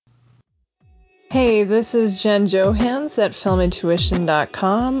Hey, this is Jen Johans at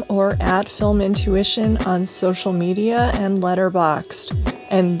filmintuition.com or at filmintuition on social media and Letterboxd.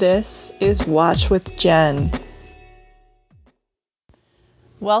 And this is Watch with Jen.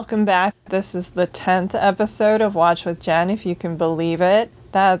 Welcome back. This is the 10th episode of Watch with Jen, if you can believe it.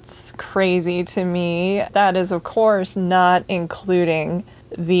 That's crazy to me. That is, of course, not including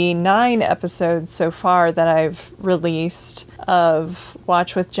the 9 episodes so far that I've released of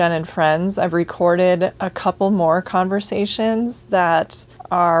Watch with Jen and Friends. I've recorded a couple more conversations that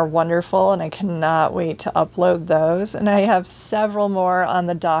are wonderful, and I cannot wait to upload those. And I have several more on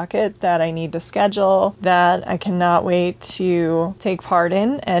the docket that I need to schedule that I cannot wait to take part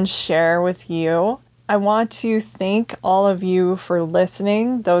in and share with you. I want to thank all of you for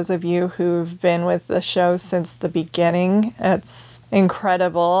listening, those of you who've been with the show since the beginning. It's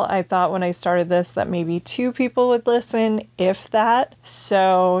incredible. I thought when I started this that maybe 2 people would listen, if that.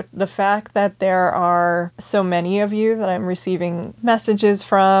 So the fact that there are so many of you that I'm receiving messages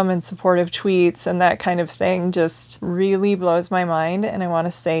from and supportive tweets and that kind of thing just really blows my mind, and I want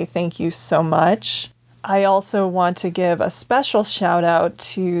to say thank you so much. I also want to give a special shout out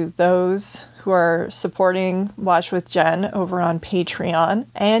to those who are supporting Watch with Jen over on Patreon.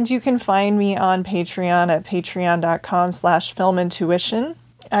 And you can find me on Patreon at patreon.com/filmintuition.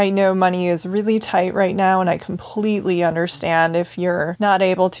 I know money is really tight right now, and I completely understand if you're not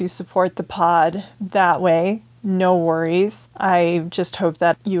able to support the pod that way. No worries. I just hope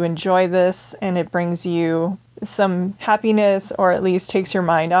that you enjoy this and it brings you some happiness, or at least takes your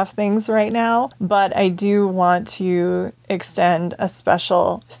mind off things right now. But I do want to extend a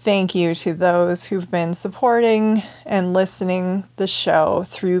special thank you to those who've been supporting and listening the show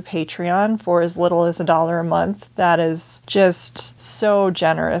through Patreon for as little as $1 a month. That is just so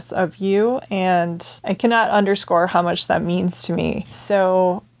generous of you, and I cannot underscore how much that means to me.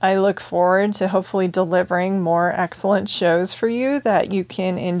 So I look forward to hopefully delivering more excellent shows for you that you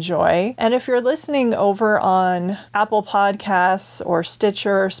can enjoy. And if you're listening over on Apple Podcasts or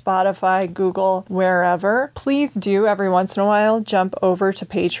Stitcher, Spotify, Google, wherever, please do every once in a while jump over to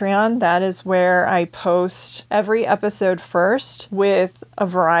Patreon. That is where I post every episode first with a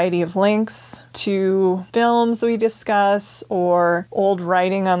variety of links to films we discuss or old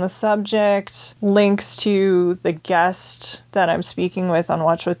writing on the subject, links to the guest that I'm speaking with on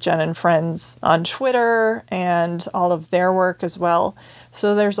Watch with Jen and Friends on Twitter, and all of their work as well.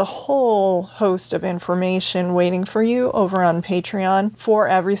 So there's a whole host of information waiting for you over on Patreon for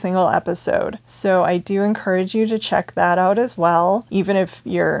every single episode. So I do encourage you to check that out as well. Even if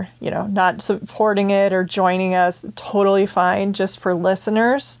you're, not supporting it or joining us, totally fine. Just for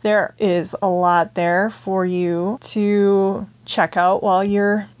listeners, there is a lot there for you to check out while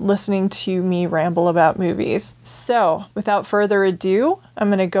you're listening to me ramble about movies. So without further ado, I'm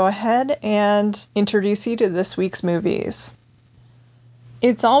going to go ahead and introduce you to this week's movies.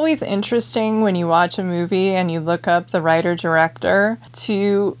 It's always interesting when you watch a movie and you look up the writer-director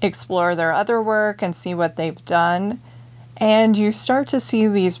to explore their other work and see what they've done. And you start to see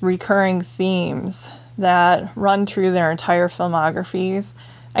these recurring themes that run through their entire filmographies.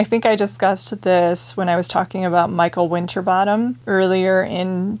 I think I discussed this when I was talking about Michael Winterbottom earlier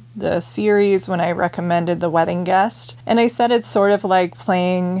in the series when I recommended The Wedding Guest. And I said it's sort of like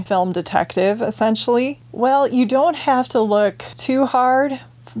playing film detective, essentially. Well, you don't have to look too hard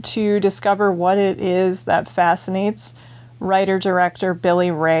to discover what it is that fascinates writer-director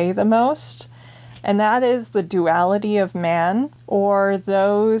Billy Ray the most. And that is the duality of man, or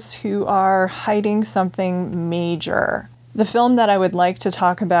those who are hiding something major. The film that I would like to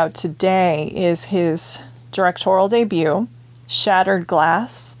talk about today is his directorial debut, Shattered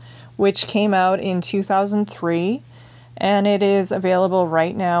Glass, which came out in 2003, and it is available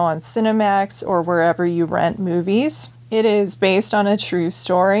right now on Cinemax or wherever you rent movies. It is based on a true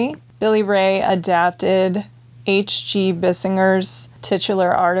story. Billy Ray adapted H.G. Bissinger's titular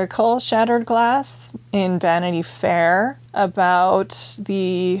article, Shattered Glass, in Vanity Fair about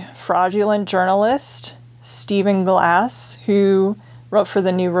the fraudulent journalist Stephen Glass, who wrote for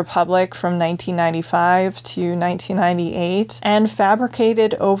the New Republic from 1995 to 1998 and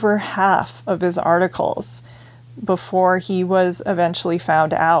fabricated over half of his articles before he was eventually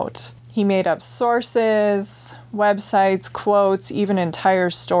found out. He made up sources, websites, quotes, even entire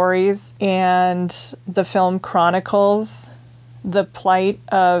stories, and the film chronicles the plight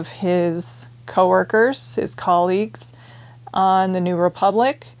of his coworkers, his colleagues on the New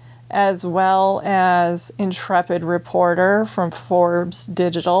Republic, as well as intrepid reporter from Forbes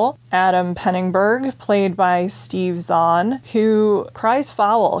Digital, Adam Penningberg, played by Steve Zahn, who cries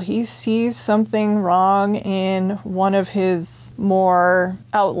foul. He sees something wrong in one of his more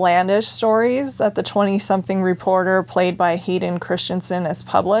outlandish stories that the 20-something reporter, played by Hayden Christensen, has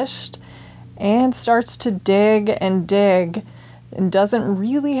published, and starts to dig and doesn't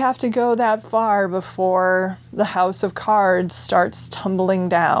really have to go that far before the house of cards starts tumbling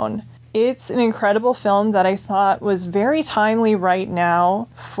down. It's an incredible film that I thought was very timely right now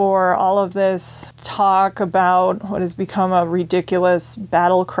for all of this talk about what has become a ridiculous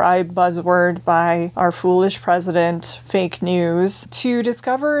battle cry buzzword by our foolish president, fake news, to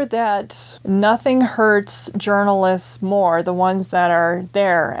discover that nothing hurts journalists more, the ones that are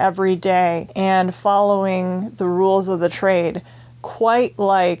there every day and following the rules of the trade, quite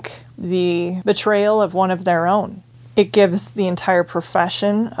like the betrayal of one of their own. It gives the entire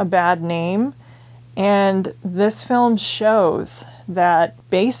profession a bad name, and this film shows that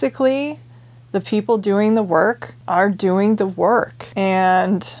basically the people doing the work are doing the work,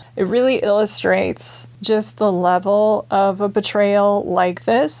 and it really illustrates just the level of a betrayal like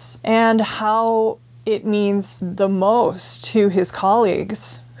this and how it means the most to his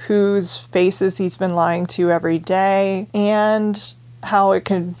colleagues whose faces he's been lying to every day, and how it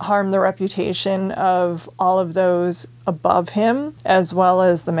could harm the reputation of all of those above him, as well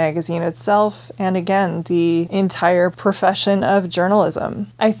as the magazine itself, and again, the entire profession of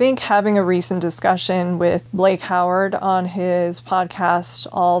journalism. I think having a recent discussion with Blake Howard on his podcast,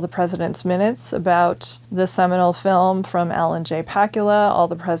 All the President's Minutes, about the seminal film from Alan J. Pakula, All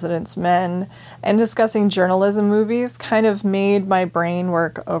the President's Men, and discussing journalism movies kind of made my brain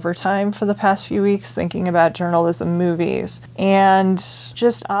work overtime for the past few weeks thinking about journalism movies. And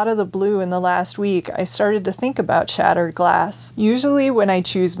just out of the blue in the last week, I started to think about Shattered Glass. Usually when I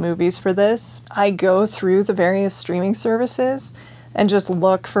choose movies for this, I go through the various streaming services and just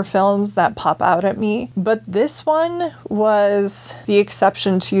look for films that pop out at me. But this one was the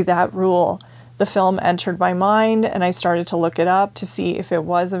exception to that rule. The film entered my mind and I started to look it up to see if it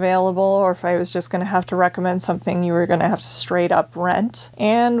was available or if I was just going to have to recommend something you were going to have to straight up rent,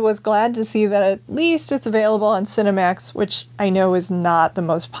 and was glad to see that at least it's available on Cinemax, which I know is not the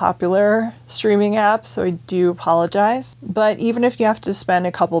most popular streaming app, so I do apologize. But even if you have to spend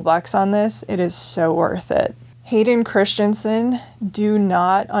a couple bucks on this, it is so worth it. Hayden Christensen, do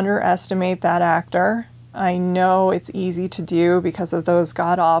not underestimate that actor. I know it's easy to do because of those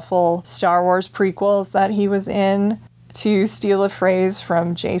god-awful Star Wars prequels that he was in. To steal a phrase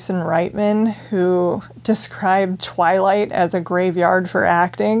from Jason Reitman, who described Twilight as a graveyard for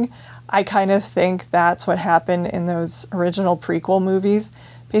acting, I kind of think that's what happened in those original prequel movies.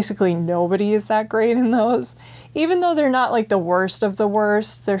 Basically, nobody is that great in those. Even though they're not like the worst of the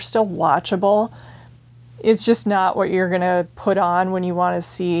worst, they're still watchable. It's just not what you're going to put on when you want to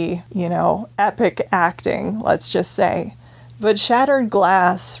see, epic acting, let's just say. But Shattered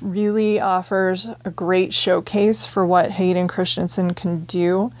Glass really offers a great showcase for what Hayden Christensen can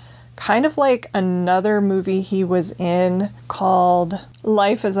do. Kind of like another movie he was in called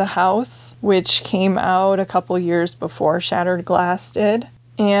Life as a House, which came out a couple years before Shattered Glass did.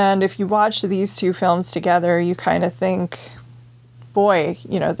 And if you watch these two films together, you kind of think, boy,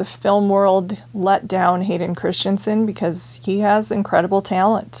 the film world let down Hayden Christensen because he has incredible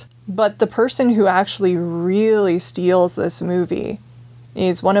talent. But the person who actually really steals this movie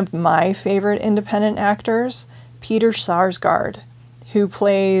is one of my favorite independent actors, Peter Sarsgaard, who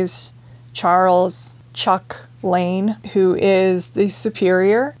plays Charles Chuck Lane, who is the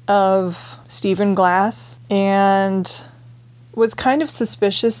superior of Stephen Glass, and was kind of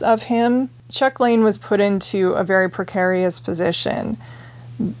suspicious of him. Chuck Lane was put into a very precarious position.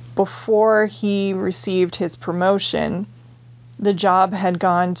 Before he received his promotion, the job had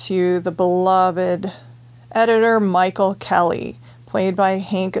gone to the beloved editor Michael Kelly, played by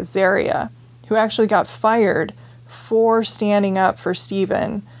Hank Azaria, who actually got fired for standing up for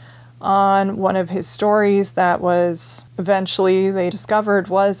Stephen on one of his stories that was eventually they discovered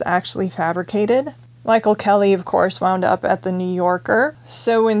was actually fabricated. Michael Kelly, of course, wound up at the New Yorker.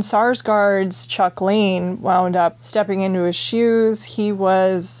 So when Sarsgaard's Chuck Lane wound up stepping into his shoes, he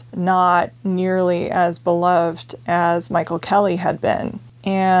was not nearly as beloved as Michael Kelly had been.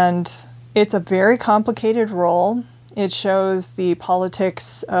 And it's a very complicated role. It shows the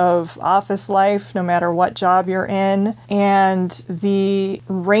politics of office life, no matter what job you're in, and the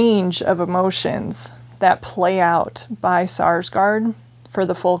range of emotions that play out by Sarsgaard for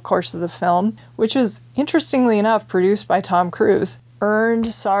the full course of the film, which is, interestingly enough, produced by Tom Cruise. earned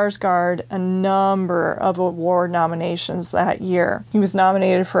Sarsgaard a number of award nominations that year. He was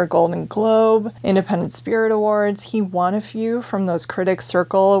nominated for a Golden Globe, Independent Spirit Awards. He won a few from those Critics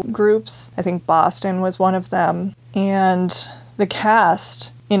Circle groups. I think Boston was one of them. And the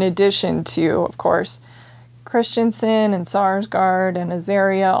cast, in addition to, of course, Christensen and Sarsgaard and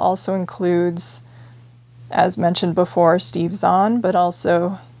Azaria, also includes, as mentioned before, Steve Zahn, but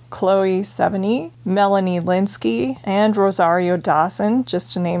also Chloe Sevigny, Melanie Lynskey, and Rosario Dawson,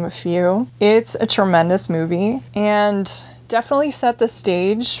 just to name a few. It's a tremendous movie and definitely set the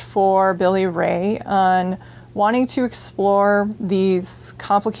stage for Billy Ray on wanting to explore these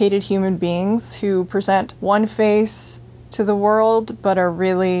complicated human beings who present one face to the world, but are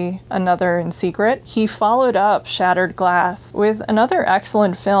really another in secret. He followed up Shattered Glass with another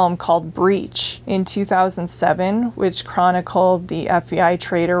excellent film called Breach in 2007, which chronicled the FBI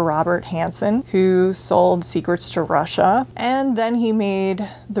traitor Robert Hansen, who sold secrets to Russia. And then he made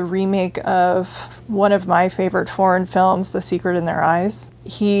the remake of one of my favorite foreign films, The Secret in Their Eyes.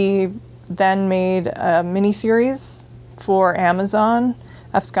 He then made a miniseries for Amazon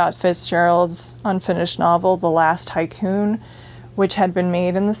of Scott Fitzgerald's unfinished novel, The Last Tycoon, which had been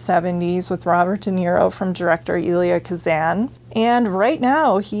made in the 70s with Robert De Niro from director Elia Kazan. And right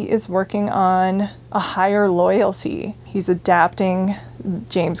now he is working on A Higher Loyalty. He's adapting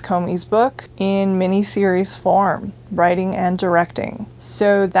James Comey's book in miniseries form, writing and directing.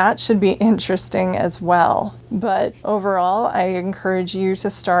 So that should be interesting as well. But overall, I encourage you to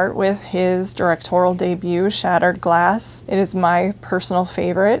start with his directorial debut, Shattered Glass. It is my personal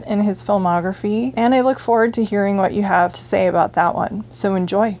favorite in his filmography, and I look forward to hearing what you have to say about that one. So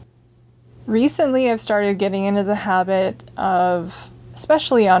enjoy. Recently, I've started getting into the habit of,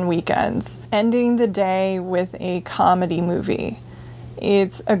 especially on weekends, ending the day with a comedy movie.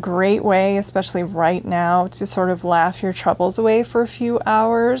 It's a great way, especially right now, to sort of laugh your troubles away for a few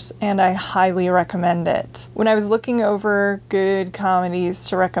hours, and I highly recommend it. When I was looking over good comedies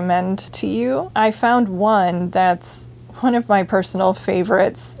to recommend to you, I found one that's one of my personal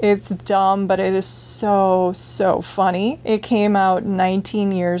favorites. It's dumb, but it is so funny. It came out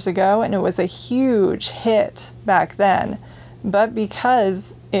 19 years ago, and it was a huge hit back then. But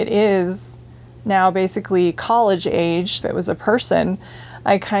because it is now basically college age, if it was a person,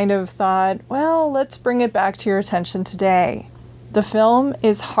 I kind of thought, well, let's bring it back to your attention today. The film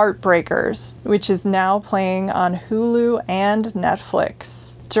is Heartbreakers, which is now playing on Hulu and Netflix.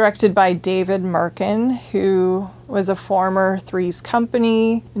 Directed by David Merkin, who was a former Three's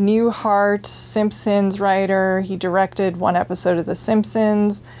Company, Newhart, Simpsons writer. He directed one episode of The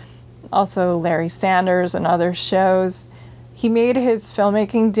Simpsons, also Larry Sanders and other shows. He made his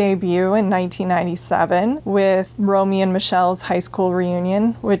filmmaking debut in 1997 with Romy and Michelle's high school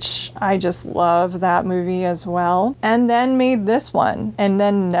reunion, which I just love that movie as well, and then made this one, and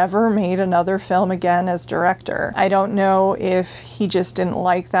then never made another film again as director. I don't know if he just didn't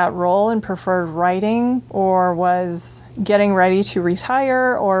like that role and preferred writing, or was getting ready to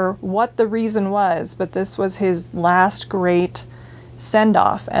retire, or what the reason was, but this was his last great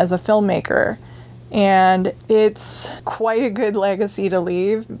send-off as a filmmaker. And it's quite a good legacy to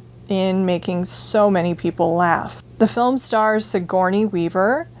leave in making so many people laugh. The film stars Sigourney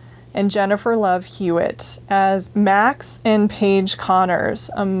Weaver and Jennifer Love Hewitt as Max and Paige Connors,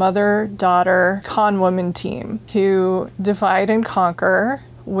 a mother-daughter conwoman team who divide and conquer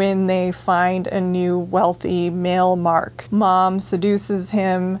when they find a new wealthy male mark. Mom seduces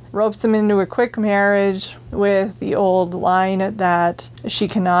him, ropes him into a quick marriage with the old line that she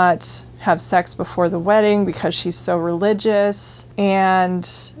cannot have sex before the wedding because she's so religious. And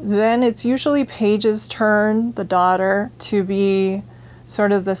then it's usually Paige's turn, the daughter, to be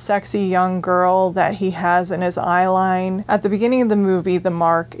sort of the sexy young girl that he has in his eye line. At the beginning of the movie, the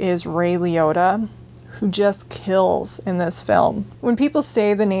mark is Ray Liotta, who just kills in this film. When people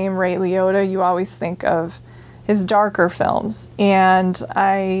say the name Ray Liotta, you always think of his darker films. And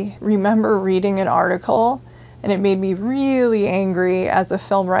I remember reading an article, and it made me really angry as a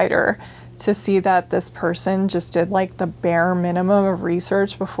film writer to see that this person just did like the bare minimum of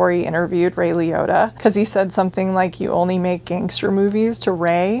research before he interviewed Ray Liotta, because he said something like, you only make gangster movies, to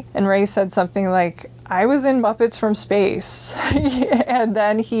Ray, and Ray said something like, I was in Muppets from Space. And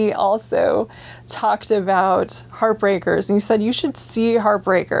then he also talked about Heartbreakers, and he said, you should see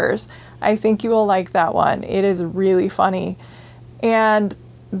Heartbreakers. I think you will like that one. It is really funny. And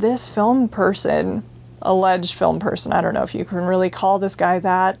this film person, alleged film person, I don't know if you can really call this guy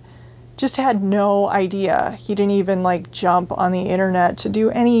that, just had no idea. He didn't even jump on the internet to do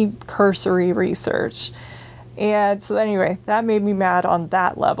any cursory research. And so anyway, that made me mad on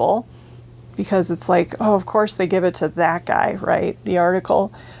that level. because it's like, oh, of course they give it to that guy, right? The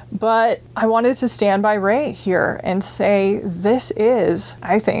article. But I wanted to stand by Ray here and say this is,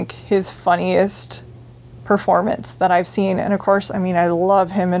 I think, his funniest performance that I've seen. And of course, I mean, I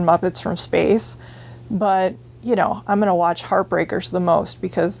love him in Muppets from Space, but, you know, I'm going to watch Heartbreakers the most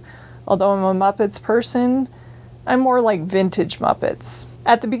because although I'm a Muppets person, I'm more like vintage Muppets.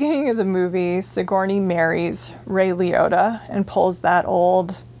 At the beginning of the movie, Sigourney marries Ray Liotta and pulls that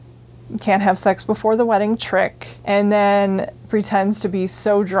old can't have sex before the wedding trick, and then pretends to be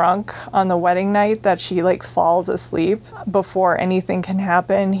so drunk on the wedding night that she like falls asleep before anything can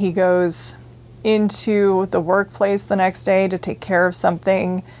happen. He goes into the workplace the next day to take care of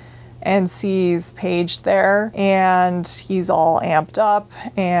something and sees Paige there, and he's all amped up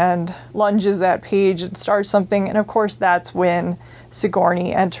and lunges at Paige and starts something, and of course that's when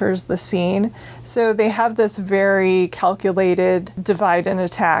Sigourney enters the scene. So they have this very calculated divide and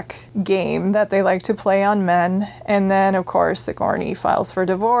attack game that they like to play on men. And then, of course, Sigourney files for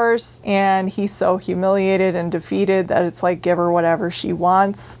divorce, and he's so humiliated and defeated that it's like, give her whatever she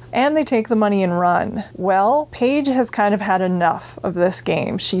wants. And they take the money and run. Well, Paige has kind of had enough of this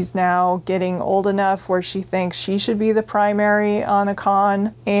game. She's now getting old enough where she thinks she should be the primary on a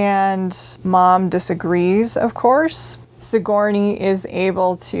con, and Mom disagrees, of course. Sigourney is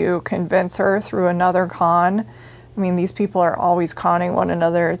able to convince her through another con. I mean, these people are always conning one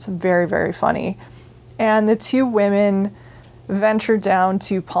another. It's very, very funny. And the two women venture down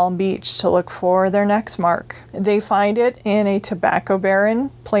to Palm Beach to look for their next mark. They find it in a tobacco baron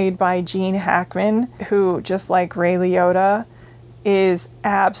played by Gene Hackman, who, just like Ray Liotta, is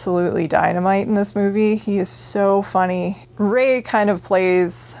absolutely dynamite in this movie. He is so funny. Ray kind of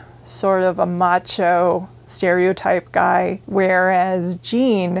plays sort of a macho stereotype guy, whereas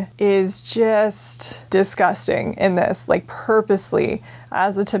Gene is just disgusting in this, like purposely.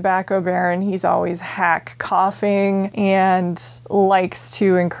 As a tobacco baron, he's always hack coughing and likes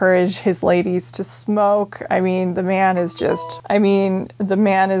to encourage his ladies to smoke. I mean, the man is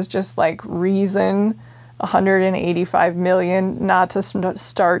just like reason 185 million not to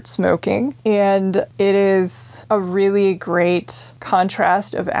start smoking. And it is a really great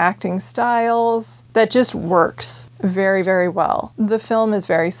contrast of acting styles that just works very, very well. The film is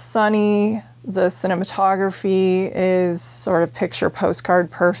very sunny. The cinematography is sort of picture postcard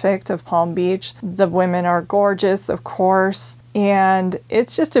perfect of Palm Beach. The women are gorgeous, of course. And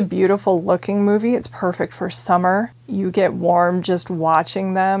it's just a beautiful looking movie. It's perfect for summer. You get warm just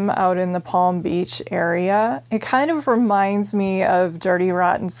watching them out in the Palm Beach area. It kind of reminds me of Dirty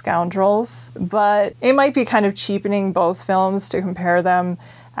Rotten Scoundrels, but it might be kind of cheapening both films to compare them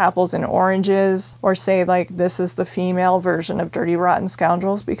apples and oranges, or say like this is the female version of Dirty Rotten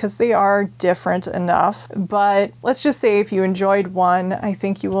Scoundrels, because they are different enough. But let's just say if you enjoyed one, I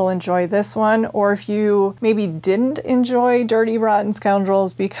think you will enjoy this one. Or if you maybe didn't enjoy Dirty Rotten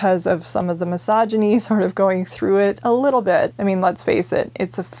Scoundrels because of some of the misogyny sort of going through it a little bit. I mean, let's face it,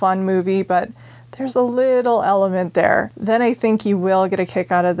 it's a fun movie, but there's a little element there. Then I think you will get a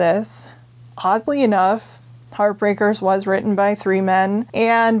kick out of this. Oddly enough, Heartbreakers was written by three men,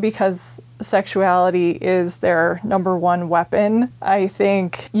 and because sexuality is their number one weapon, I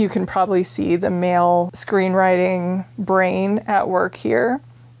think you can probably see the male screenwriting brain at work here.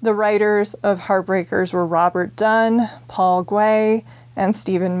 The writers of Heartbreakers were Robert Dunn, Paul Guay, and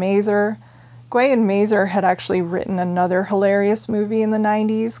Stephen Mazur. Guay and Mazur had actually written another hilarious movie in the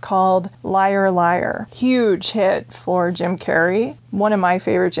 90s called Liar Liar. Huge hit for Jim Carrey. One of my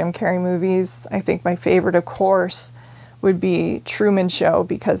favorite Jim Carrey movies. I think my favorite, of course, would be Truman Show,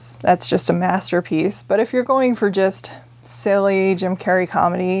 because that's just a masterpiece. But if you're going for just silly Jim Carrey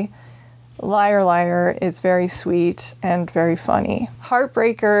comedy, Liar Liar is very sweet and very funny.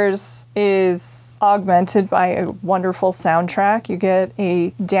 Heartbreakers is augmented by a wonderful soundtrack. You get a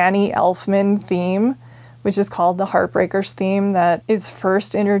Danny Elfman theme, which is called the Heartbreakers theme, that is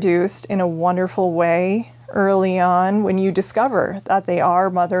first introduced in a wonderful way early on when you discover that they are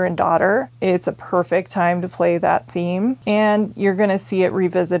mother and daughter. It's a perfect time to play that theme, and you're going to see it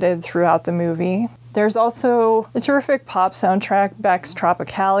revisited throughout the movie. There's also a terrific pop soundtrack. Beck's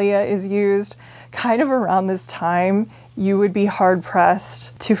Tropicalia is used. Kind of around this time, you would be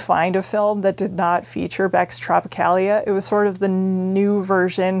hard-pressed to find a film that did not feature Beck's Tropicalia. It was sort of the new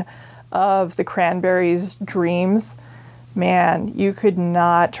version of the Cranberries' Dreams. Man, you could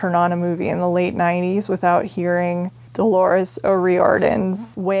not turn on a movie in the late 90s without hearing Dolores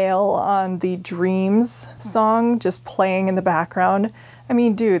O'Riordan's wail on the Dreams song just playing in the background. I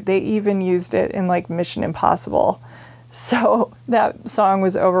mean, dude, they even used it in like Mission Impossible. So that song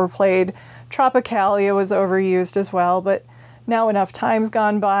was overplayed. Tropicalia was overused as well, but now enough time's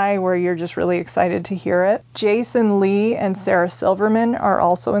gone by where you're just really excited to hear it. Jason Lee and Sarah Silverman are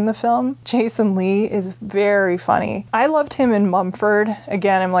also in the film. Jason Lee is very funny. I loved him in Mumford.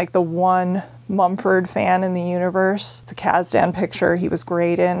 Again, I'm like the one Mumford fan in the universe. It's a Kasdan picture he was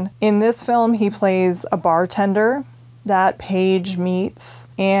great in. In this film, he plays a bartender that Paige meets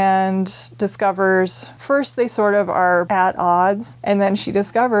and discovers, first they sort of are at odds, and then she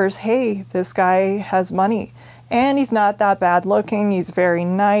discovers, hey, this guy has money. And he's not that bad looking, he's very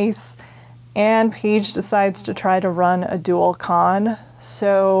nice, and Paige decides to try to run a dual con,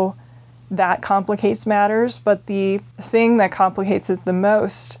 so that complicates matters. But the thing that complicates it the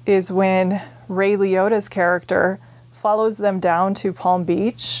most is when Ray Liotta's character follows them down to Palm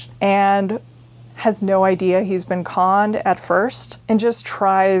Beach and has no idea he's been conned at first and just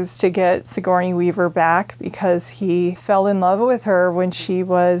tries to get Sigourney Weaver back because he fell in love with her when she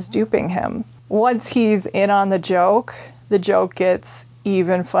was duping him. Once he's in on the joke gets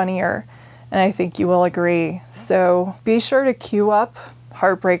even funnier, and I think you will agree. So be sure to queue up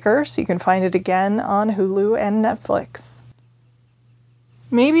Heartbreaker so you can find it again on Hulu and Netflix.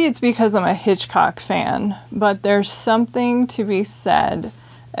 Maybe it's because I'm a Hitchcock fan, but there's something to be said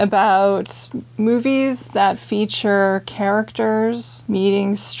about movies that feature characters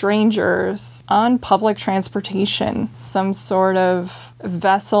meeting strangers on public transportation, some sort of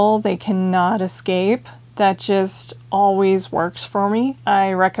vessel they cannot escape. That just always works for me.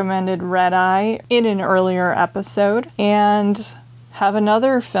 I recommended Red Eye in an earlier episode, and have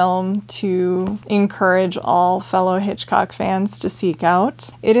another film to encourage all fellow Hitchcock fans to seek out.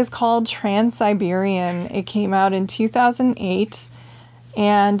 It is called Trans-Siberian. It came out in 2008.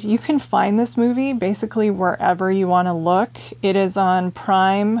 And you can find this movie basically wherever you want to look. It is on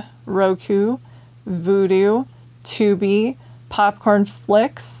Prime, Roku, Vudu, Tubi, Popcorn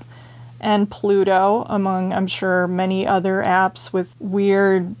Flicks, and Pluto, among, I'm sure, many other apps with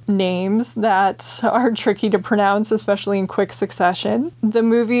weird names that are tricky to pronounce, especially in quick succession. The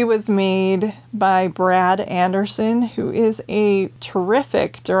movie was made by Brad Anderson, who is a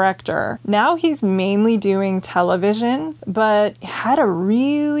terrific director. Now he's mainly doing television, but had a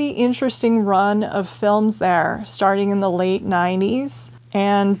really interesting run of films there, starting in the late 90s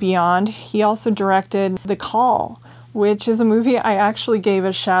and beyond. He also directed The Call, which is a movie I actually gave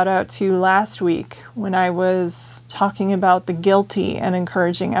a shout out to last week when I was talking about The Guilty and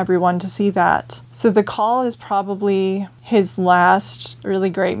encouraging everyone to see that. So The Call is probably his last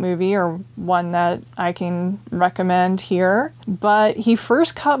really great movie, or one that I can recommend here. But he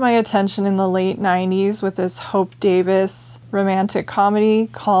first caught my attention in the late 90s with this Hope Davis romantic comedy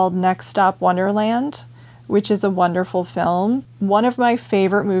called Next Stop Wonderland, which is a wonderful film. One of my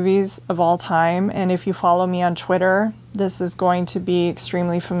favorite movies of all time, and if you follow me on Twitter, this is going to be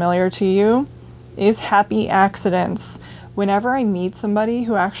extremely familiar to you, is Happy Accidents. Whenever I meet somebody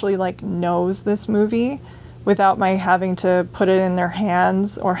who actually knows this movie, without my having to put it in their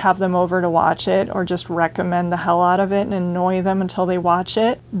hands or have them over to watch it or just recommend the hell out of it and annoy them until they watch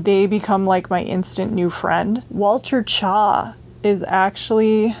it, they become like my instant new friend. Walter Chaw is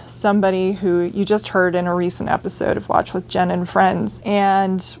actually somebody who you just heard in a recent episode of Watch with Jen and Friends.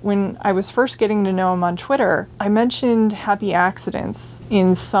 And when I was first getting to know him on Twitter, I mentioned Happy Accidents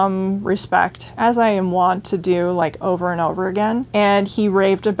in some respect, as I am wont to do over and over again. And he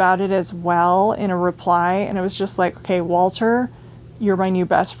raved about it as well in a reply. And it was just like, okay, Walter, you're my new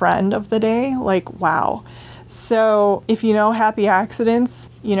best friend of the day. Wow. So if you know Happy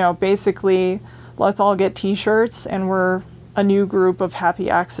Accidents, basically let's all get t-shirts and we're a new group of Happy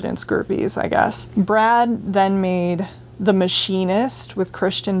Accidents groupies, I guess. Brad then made The Machinist with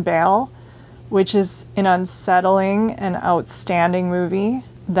Christian Bale, which is an unsettling and outstanding movie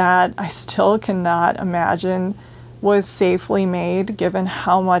that I still cannot imagine was safely made given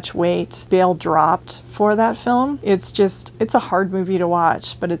how much weight Bale dropped for that film. It's a hard movie to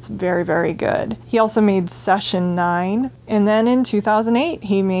watch, but it's very, very good. He also made Session 9, and then in 2008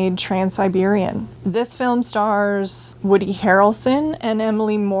 he made Trans-Siberian. This film stars Woody Harrelson and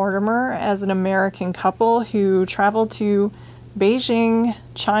Emily Mortimer as an American couple who travel to Beijing,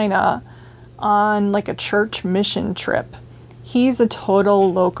 China on a church mission trip. He's a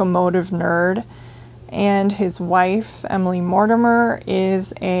total locomotive nerd, and his wife, Emily Mortimer,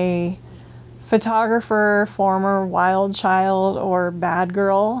 is a photographer, former wild child or bad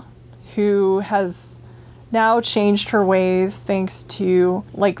girl, who has now changed her ways thanks to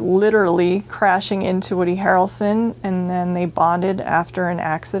literally crashing into Woody Harrelson, and then they bonded after an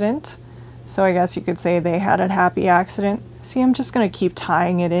accident. So I guess you could say they had a happy accident. See, I'm just going to keep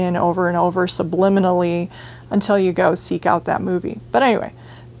tying it in over and over subliminally until you go seek out that movie. But anyway,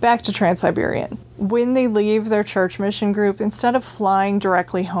 back to Trans-Siberian. when they leave their church mission group, instead of flying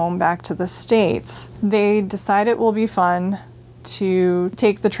directly home back to the States, they decide it will be fun to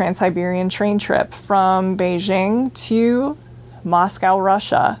take the Trans-Siberian train trip from Beijing to Moscow,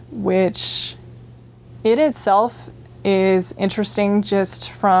 Russia, which it itself is interesting just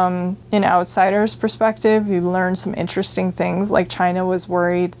from an outsider's perspective. You learn some interesting things, like China was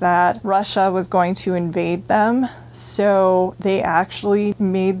worried that Russia was going to invade them, so they actually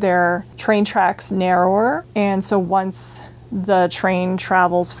made their train tracks narrower, and so once the train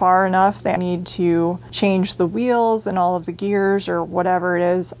travels far enough, they need to change the wheels and all of the gears or whatever it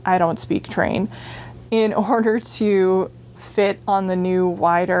is, I don't speak train, in order to fit on the new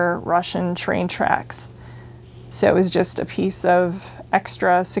wider Russian train tracks. So it was just a piece of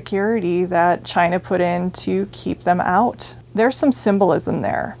extra security that China put in to keep them out. There's some symbolism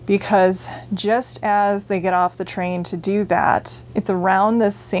there, because just as they get off the train to do that, it's around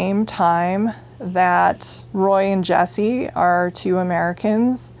the same time that Roy and Jesse, our two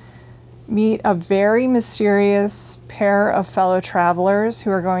Americans, meet a very mysterious pair of fellow travelers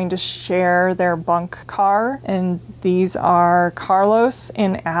who are going to share their bunk car, and these are Carlos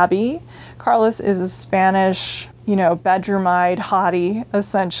and Abby. Carlos is a Spanish, bedroom-eyed hottie,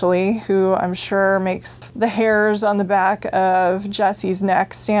 essentially, who I'm sure makes the hairs on the back of Jesse's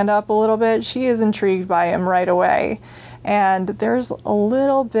neck stand up a little bit. She is intrigued by him right away. And there's a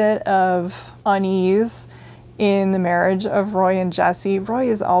little bit of unease in the marriage of Roy and Jesse. Roy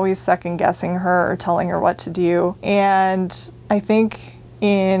is always second-guessing her or telling her what to do. And I think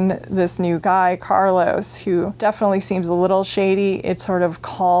in this new guy, Carlos, who definitely seems a little shady, it sort of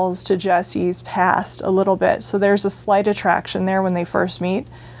calls to Jesse's past a little bit. So there's a slight attraction there when they first meet.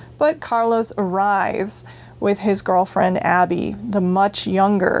 But Carlos arrives with his girlfriend, Abby, the much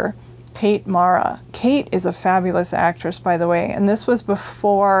younger Kate Mara. Kate is a fabulous actress, by the way, and this was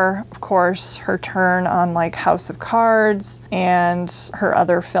before, of course, her turn on House of Cards and her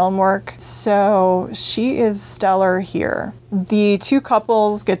other film work. So she is stellar here. The two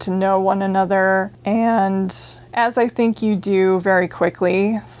couples get to know one another, and as I think you do very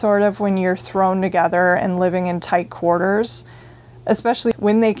quickly, sort of when you're thrown together and living in tight quarters, especially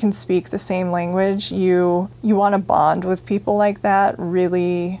when they can speak the same language, you want to bond with people like that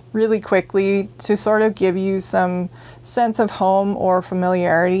really, really quickly to sort of give you some sense of home or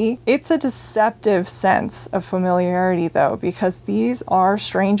familiarity. It's a deceptive sense of familiarity, though, because these are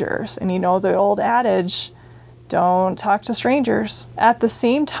strangers. And the old adage, don't talk to strangers. At the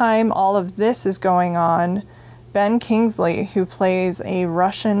same time all of this is going on, Ben Kingsley, who plays a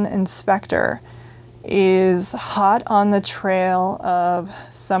Russian inspector, is hot on the trail of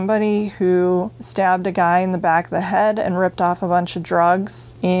somebody who stabbed a guy in the back of the head and ripped off a bunch of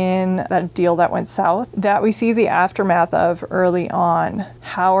drugs in that deal that went south, that we see the aftermath of early on.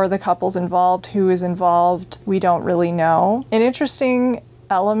 How are the couples involved? Who is involved? We don't really know. An interesting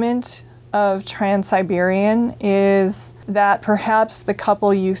element of Trans-Siberian is that perhaps the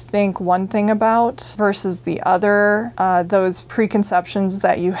couple you think one thing about versus the other, those preconceptions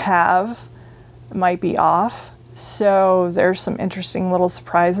that you have might be off. So there's some interesting little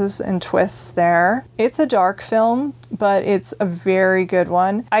surprises and twists there. It's a dark film, but it's a very good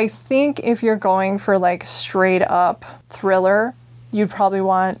one. I think if you're going for straight up thriller, you'd probably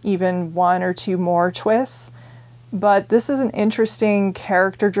want even one or two more twists. But this is an interesting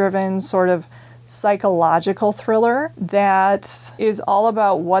character-driven sort of psychological thriller that is all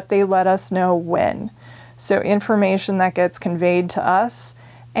about what they let us know when. So information that gets conveyed to us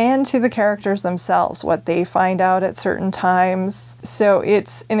and to the characters themselves, what they find out at certain times. So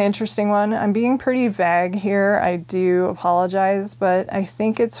it's an interesting one. I'm being pretty vague here. I do apologize, but I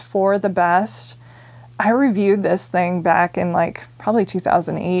think it's for the best. I reviewed this thing back in probably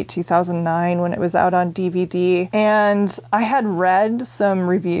 2008, 2009 when it was out on DVD. And I had read some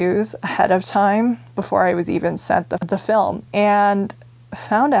reviews ahead of time before I was even sent the film, and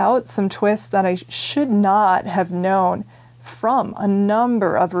found out some twists that I should not have known from a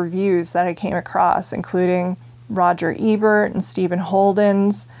number of reviews that I came across, including Roger Ebert and Stephen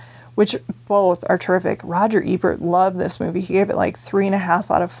Holden's, which both are terrific. Roger Ebert loved this movie. He gave it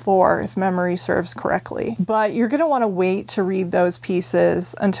 3.5 out of 4, if memory serves correctly. But you're going to want to wait to read those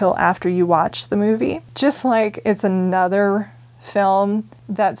pieces until after you watch the movie. Just like it's another film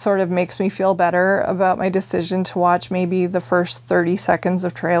that sort of makes me feel better about my decision to watch maybe the first 30 seconds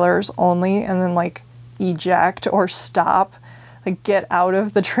of trailers only, and then eject or stop, get out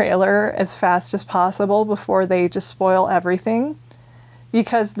of the trailer as fast as possible before they just spoil everything,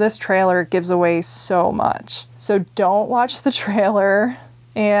 because this trailer gives away so much. So don't watch the trailer,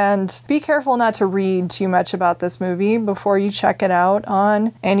 And be careful not to read too much about this movie before you check it out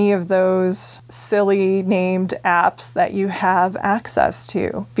on any of those silly named apps that you have access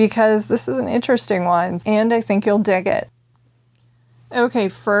to, because this is an interesting one and I think you'll dig it. Okay,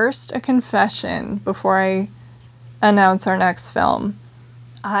 first, a confession before I announce our next film.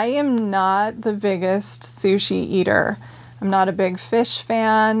 I am not the biggest sushi eater. I'm not a big fish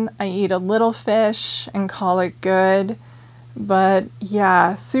fan. I eat a little fish and call it good. But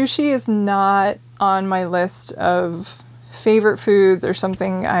yeah, sushi is not on my list of favorite foods or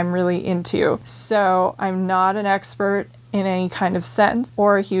something I'm really into. So I'm not an expert in any kind of sense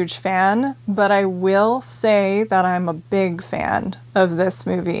or a huge fan, but I will say that I'm a big fan of this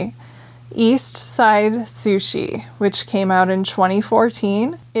movie. East Side Sushi, which came out in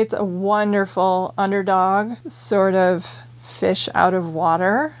 2014. It's a wonderful underdog sort of fish out of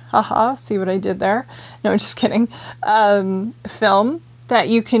water. Haha, see what I did there? No, just kidding. Film that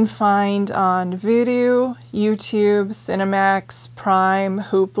you can find on Vudu, YouTube, Cinemax, Prime,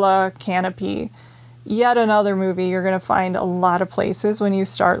 Hoopla, Canopy. Yet another movie you're going to find a lot of places when you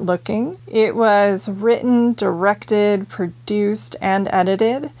start looking. It was written, directed, produced, and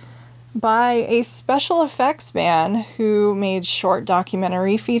edited by a special effects man who made short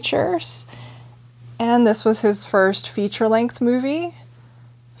documentary features. And this was his first feature-length movie,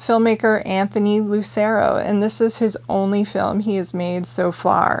 filmmaker Anthony Lucero, and this is his only film he has made so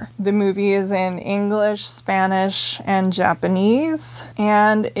far. The movie is in English, Spanish, and Japanese,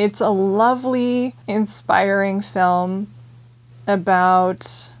 and it's a lovely, inspiring film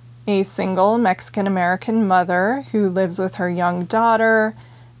about a single Mexican-American mother who lives with her young daughter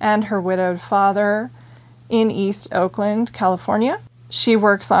and her widowed father in East Oakland, California. She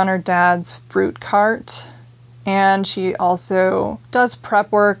works on her dad's fruit cart, and she also does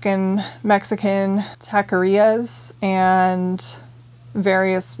prep work in Mexican taquerias and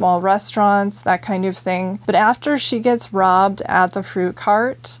various small restaurants, that kind of thing. But after she gets robbed at the fruit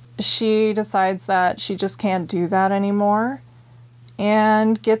cart, she decides that she just can't do that anymore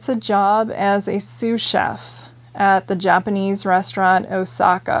and gets a job as a sous chef at the Japanese restaurant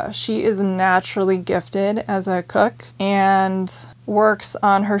Osaka. She is naturally gifted as a cook and works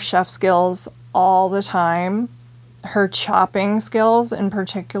on her chef skills all the time. Her chopping skills in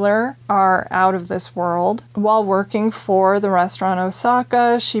particular are out of this world. While working for the restaurant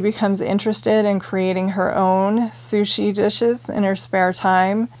Osaka, she becomes interested in creating her own sushi dishes in her spare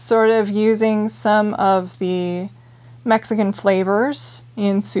time, sort of using some of the Mexican flavors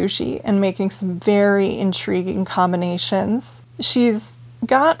in sushi and making some very intriguing combinations. She's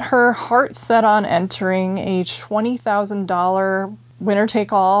got her heart set on entering a $20,000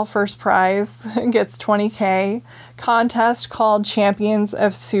 winner-take-all, first prize gets $20K contest called Champions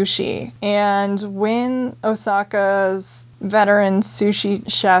of Sushi. And when Osaka's veteran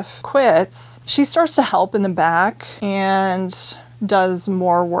sushi chef quits, she starts to help in the back and does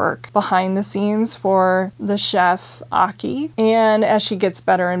more work behind the scenes for the chef Aki. And as she gets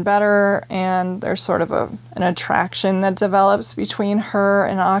better and better, and there's sort of an attraction that develops between her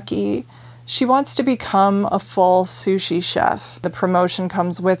and Aki, she wants to become a full sushi chef. The promotion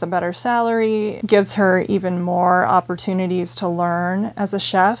comes with a better salary, gives her even more opportunities to learn as a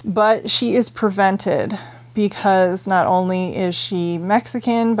chef, but she is prevented because not only is she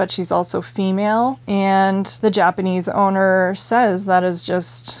Mexican, but she's also female, and the Japanese owner says that is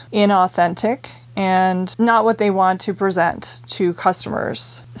just inauthentic and not what they want to present to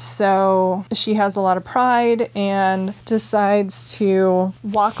customers. So she has a lot of pride and decides to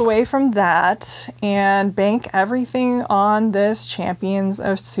walk away from that and bank everything on this Champions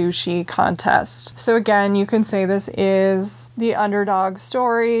of Sushi contest. So again, you can say this is the underdog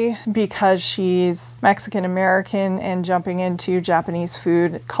story because she's Mexican American and jumping into Japanese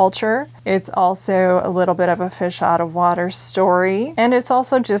food culture. It's also a little bit of a fish out of water story, and it's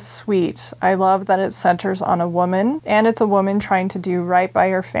also just sweet. I love that it centers on a woman, and it's a woman trying to do right by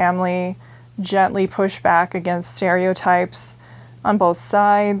her family, gently push back against stereotypes on both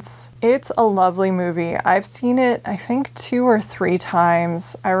sides. It's a lovely movie. I've seen it, I think, 2 or 3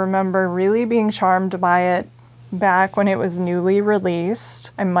 times. I remember really being charmed by it back when it was newly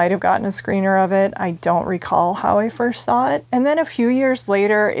released. I might have gotten a screener of it. I don't recall how I first saw it. And then a few years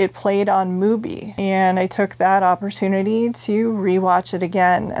later, it played on Mubi, and I took that opportunity to rewatch it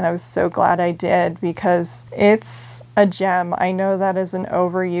again, and I was so glad I did because it's a gem. I know that is an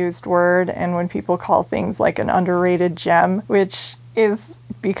overused word, and when people call things like an underrated gem, which is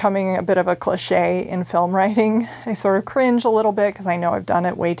becoming a bit of a cliche in film writing, I sort of cringe a little bit because I know I've done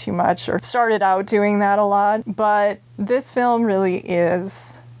it way too much or started out doing that a lot. But this film really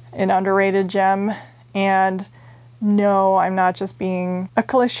is an underrated gem, and no, I'm not just being a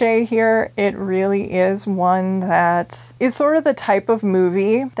cliche here. It really is one that is sort of the type of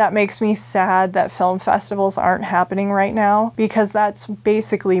movie that makes me sad that film festivals aren't happening right now, because that's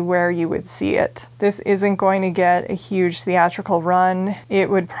basically where you would see it. This isn't going to get a huge theatrical run. It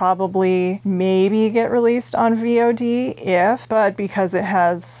would probably maybe get released on VOD but because it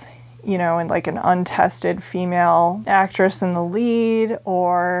has and like an untested female actress in the lead,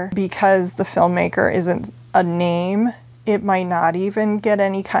 or because the filmmaker isn't a name, it might not even get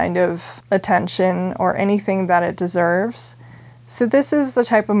any kind of attention or anything that it deserves. So this is the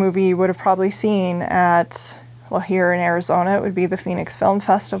type of movie you would have probably seen at, here in Arizona, it would be the Phoenix Film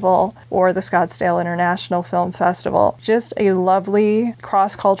Festival or the Scottsdale International Film Festival. Just a lovely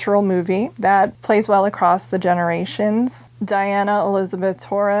cross-cultural movie that plays well across the generations. Diana Elizabeth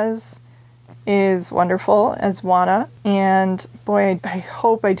Torres is wonderful as Juana, and boy, I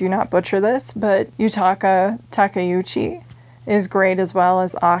hope I do not butcher this, but Yutaka Takeuchi is great as well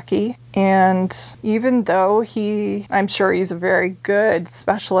as Aki. And even though I'm sure he's a very good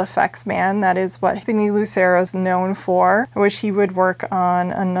special effects man, that is what Anthony Lucero's known for, I wish he would work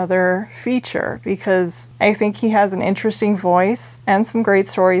on another feature, because I think he has an interesting voice and some great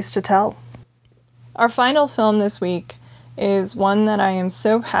stories to tell. Our final film this week is one that I am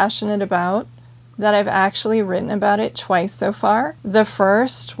so passionate about that I've actually written about it twice so far. The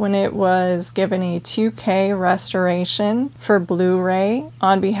first, when it was given a 2K restoration for Blu-ray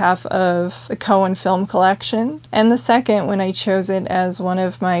on behalf of the Cohen Film Collection, and the second, when I chose it as one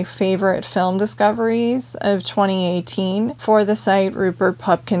of my favorite film discoveries of 2018 for the site Rupert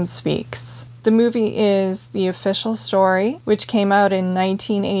Pupkin Speaks. The movie is The Official Story, which came out in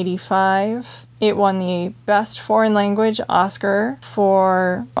 1985. It won the Best Foreign Language Oscar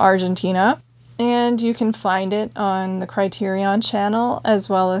for Argentina, and you can find it on the Criterion Channel as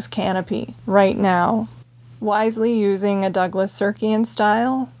well as Canopy right now. Wisely using a Douglas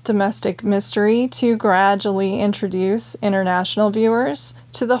Sirkian-style domestic mystery to gradually introduce international viewers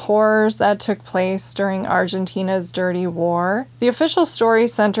to the horrors that took place during Argentina's Dirty War. The Official Story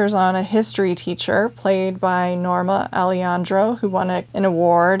centers on a history teacher played by Norma Aleandro, who won an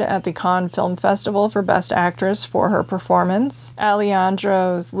award at the Cannes Film Festival for Best Actress for her performance.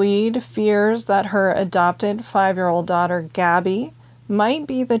 Aleandro's lead fears that her adopted 5-year-old daughter, Gabby, might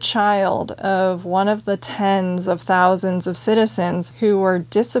be the child of one of the tens of thousands of citizens who were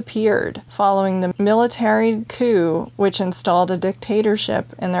disappeared following the military coup which installed a dictatorship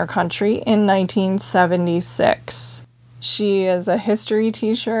in their country in 1976. She is a history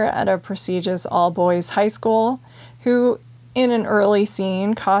teacher at a prestigious all-boys high school who, in an early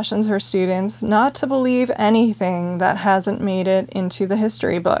scene, cautions her students not to believe anything that hasn't made it into the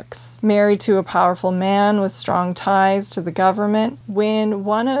history books. Married to a powerful man with strong ties to the government, when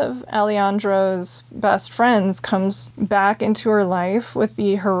one of Aleandro's best friends comes back into her life with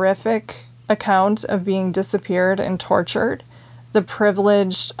the horrific account of being disappeared and tortured, the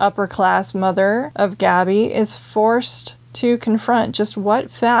privileged upper-class mother of Gabby is forced to confront just what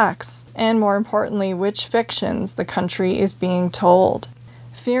facts, and more importantly, which fictions the country is being told.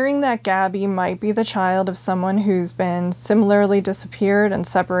 Fearing that Gabby might be the child of someone who's been similarly disappeared and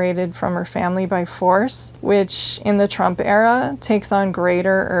separated from her family by force, which in the Trump era takes on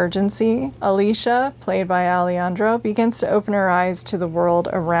greater urgency, Alicia, played by Aleandro, begins to open her eyes to the world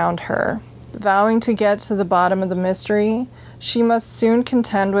around her. Vowing to get to the bottom of the mystery, she must soon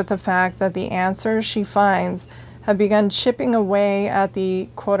contend with the fact that the answers she finds have begun chipping away at the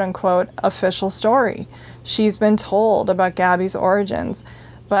quote-unquote official story she's been told about Gabby's origins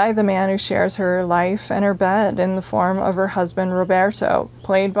by the man who shares her life and her bed in the form of her husband Roberto,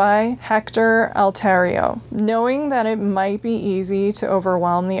 played by Hector Alterio. Knowing that it might be easy to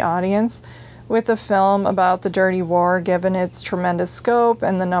overwhelm the audience with a film about the Dirty War given its tremendous scope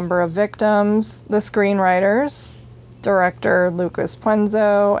and the number of victims, the screenwriters, director Lucas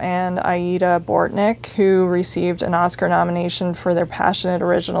Puenzo and Aida Bortnick, who received an Oscar nomination for their passionate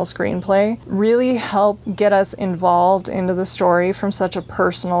original screenplay, really helped get us involved into the story from such a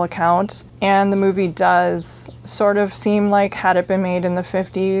personal account. And the movie does sort of seem like, had it been made in the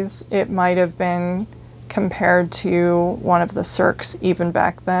 50s, it might have been compared to one of the Cirques even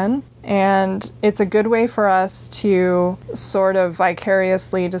back then. And it's a good way for us to sort of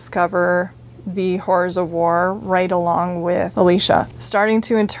vicariously discover the horrors of war right along with Alicia, starting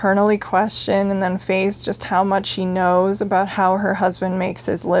to internally question and then face just how much she knows about how her husband makes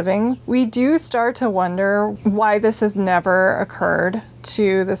his living. We do start to wonder why this has never occurred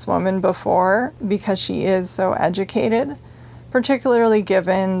to this woman before, because she is so educated, particularly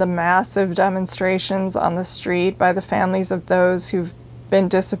given the massive demonstrations on the street by the families of those who've been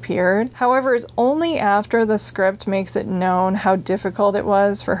disappeared. However, it's only after the script makes it known how difficult it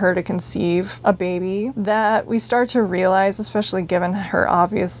was for her to conceive a baby that we start to realize, especially given her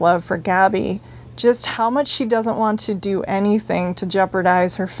obvious love for Gabby, just how much she doesn't want to do anything to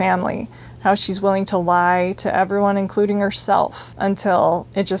jeopardize her family, how she's willing to lie to everyone, including herself, until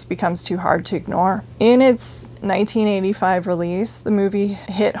it just becomes too hard to ignore. In its 1985 release, the movie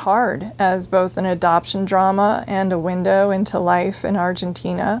hit hard as both an adoption drama and a window into life in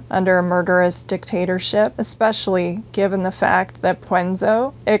Argentina under a murderous dictatorship, especially given the fact that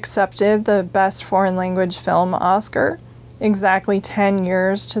Puenzo accepted the Best Foreign Language Film Oscar exactly 10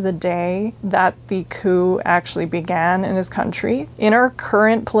 years to the day that the coup actually began in his country. In our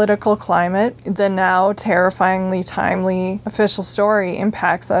current political climate, the now terrifyingly timely official story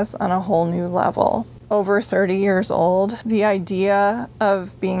impacts us on a whole new level. Over 30 years old, the idea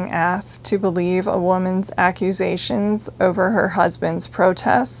of being asked to believe a woman's accusations over her husband's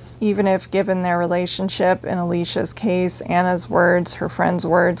protests, even if given their relationship, in Alicia's case, Anna's words, her friend's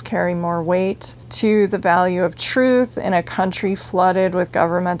words carry more weight, to the value of truth in a country flooded with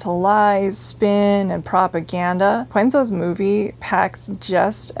governmental lies, spin, and propaganda. Puenzo's movie packs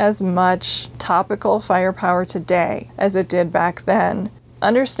just as much topical firepower today as it did back then.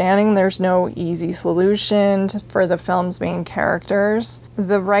 Understanding there's no easy solution for the film's main characters,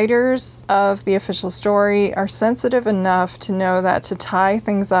 the writers of the official story are sensitive enough to know that to tie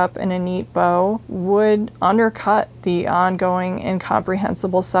things up in a neat bow would undercut the ongoing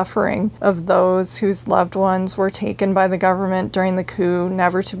incomprehensible suffering of those whose loved ones were taken by the government during the coup,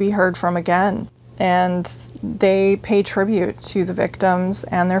 never to be heard from again. And they pay tribute to the victims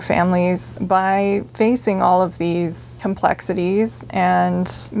and their families by facing all of these complexities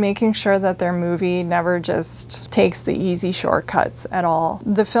and making sure that their movie never just takes the easy shortcuts at all.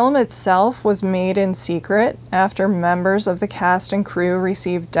 The film itself was made in secret after members of the cast and crew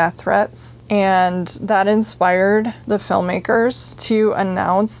received death threats, and that inspired the filmmakers to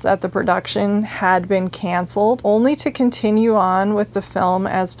announce that the production had been canceled, only to continue on with the film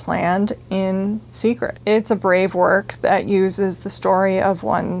as planned in secret. It's a brave work that uses the story of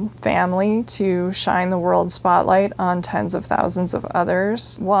one family to shine the world spotlight on tens of thousands of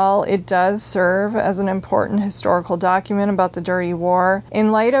others. While it does serve as an important historical document about the dirty war,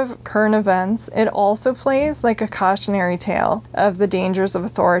 in light of current events, it also plays like a cautionary tale of the dangers of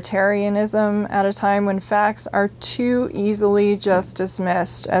authoritarianism at a time when facts are too easily just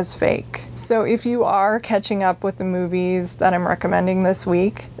dismissed as fake. So if you are catching up with the movies that I'm recommending this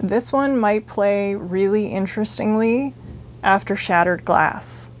week, this one might play really interestingly after Shattered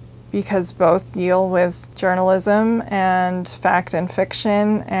Glass, because both deal with journalism and fact and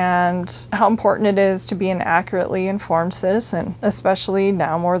fiction and how important it is to be an accurately informed citizen, especially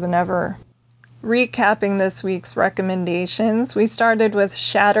now more than ever. Recapping this week's recommendations, we started with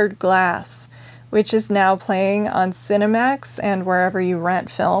Shattered Glass, which is now playing on Cinemax and wherever you rent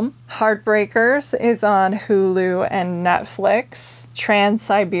film. Heartbreakers is on Hulu and Netflix.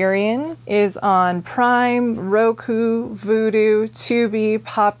 Trans-Siberian is on Prime, Roku, Vudu, Tubi,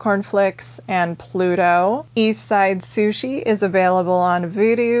 Popcorn Flicks, and Pluto. East Side Sushi is available on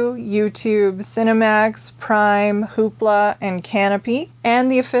Vudu, YouTube, Cinemax, Prime, Hoopla, and Canopy. And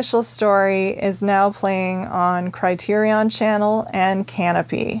The Official Story is now playing on Criterion Channel and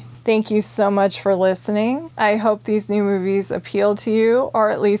Canopy. Thank you so much for listening. I hope these new movies appeal to you, or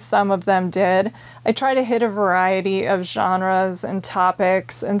at least some of them did. I try to hit a variety of genres and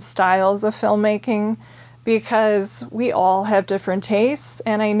topics and styles of filmmaking because we all have different tastes,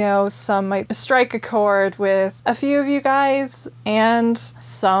 and I know some might strike a chord with a few of you guys, and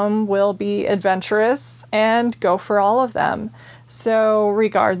some will be adventurous and go for all of them. So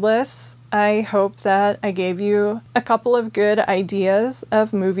regardless, I hope that I gave you a couple of good ideas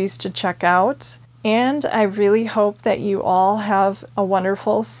of movies to check out, and I really hope that you all have a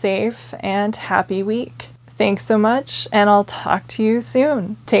wonderful, safe, and happy week. Thanks so much, and I'll talk to you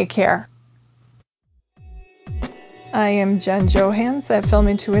soon. Take care. I am Jen Johans at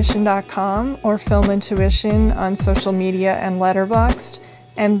filmintuition.com or Film Intuition on social media and Letterboxd,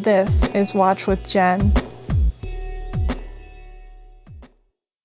 and this is Watch with Jen.